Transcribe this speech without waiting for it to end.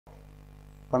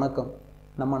வணக்கம்.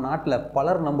 நம்ம நாட்டில்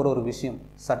பலர் நம்புகிற ஒரு விஷயம்,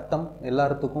 சட்டம்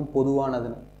எல்லாத்துக்கும்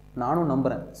பொதுவானதுன்னு. நானும்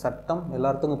நம்புகிறேன். சட்டம்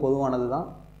எல்லாத்துக்கும் பொதுவானது தான்,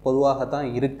 பொதுவாகத்தான்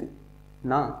இருக்குது.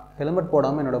 நான் ஹெல்மெட்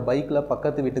போடாமல் என்னோடய பைக்கில்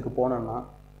பக்கத்து வீட்டுக்கு போனேன்னா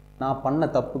நான் பண்ண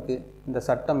தப்புக்கு இந்த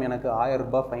சட்டம் எனக்கு 1000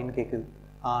 ரூபாய் ஃபைன் கேட்குது.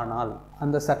 ஆனால்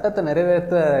அந்த சட்டத்தை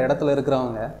நிறைவேற்ற இடத்துல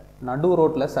இருக்கிறவங்க நடு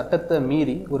ரோட்டில் சட்டத்தை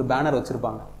மீறி ஒரு பேனர்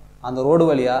வச்சுருப்பாங்க. அந்த ரோடு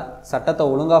வழியாக சட்டத்தை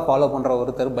ஒழுங்காக ஃபாலோ பண்ணுற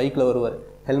ஒருத்தர் பைக்கில் வருவார்,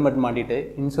 ஹெல்மெட் மாட்டிட்டு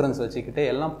இன்சூரன்ஸ் வச்சுக்கிட்டு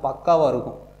எல்லாம் பக்காவாக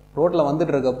இருக்கும். ரோட்டில்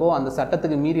வந்துட்டு இருக்கப்போ அந்த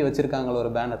சட்டத்துக்கு மீறி வச்சுருக்காங்கள ஒரு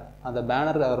பேனர், அந்த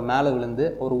பேனர் அவர் மேலே விழுந்து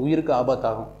ஒரு உயிருக்கு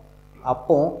ஆபத்தாகும்.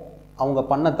 அப்போ அவங்க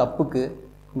பண்ண தப்புக்கு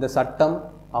இந்த சட்டம்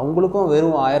அவங்களுக்கும்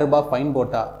வெறும் 1000 ரூபாய் ஃபைன்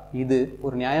போட்டால் இது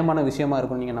ஒரு நியாயமான விஷயமா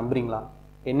இருக்கும்னு நீங்கள் நம்புறீங்களா?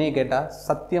 என்னையை கேட்டால்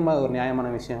சத்தியமாக ஒரு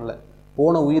நியாயமான விஷயம் இல்லை.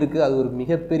 போன உயிருக்கு அது ஒரு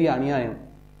மிகப்பெரிய அநியாயம்.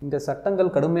 இந்த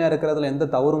சட்டங்கள் கடுமையாக இருக்கிறதுல எந்த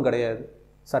தவறும் கிடையாது.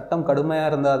 சட்டம் கடுமையாக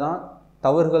இருந்தால் தான்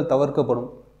தவறுகள் தவிர்க்கப்படும்.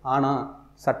 ஆனால்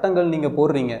சட்டங்கள் நீங்கள்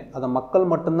போடுறீங்க, அதை மக்கள்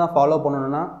மட்டும்தான் ஃபாலோ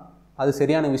பண்ணணுன்னா அது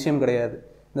சரியான விஷயம் கிடையாது.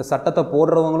 இந்த சட்டத்தை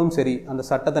போடுறவங்களும் சரி, அந்த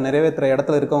சட்டத்தை நிறைவேற்றுற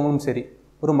இடத்துல இருக்கவங்களும் சரி,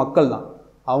 ஒரு மக்கள் தான்.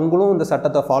 அவங்களும் இந்த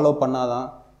சட்டத்தை ஃபாலோ பண்ணாதான்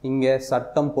இங்கே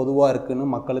சட்டம் பொதுவாக இருக்குன்னு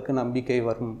மக்களுக்கு நம்பிக்கை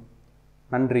வரும்.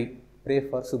 நன்றி. Pray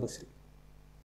for Subashree.